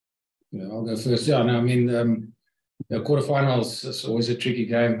Yeah, I'll go first. Yeah, no, I mean, quarterfinals is always a tricky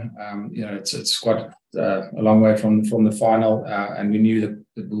game. It's quite a long way from the final, and we knew that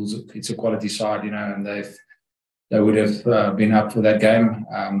the Bulls, it's a quality side, and they would have been up for that game.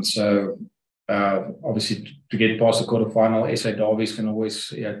 Obviously, to get past the quarterfinal, SA derbies can always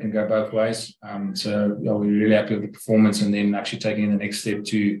can go both ways. We're really happy with the performance, and then actually taking the next step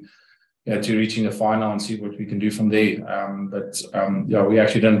to reaching the final and see what we can do from there. We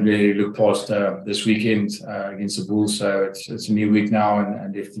actually didn't really look past this weekend against the Bulls. So it's a new week now,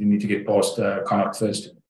 and definitely need to get past Connacht first.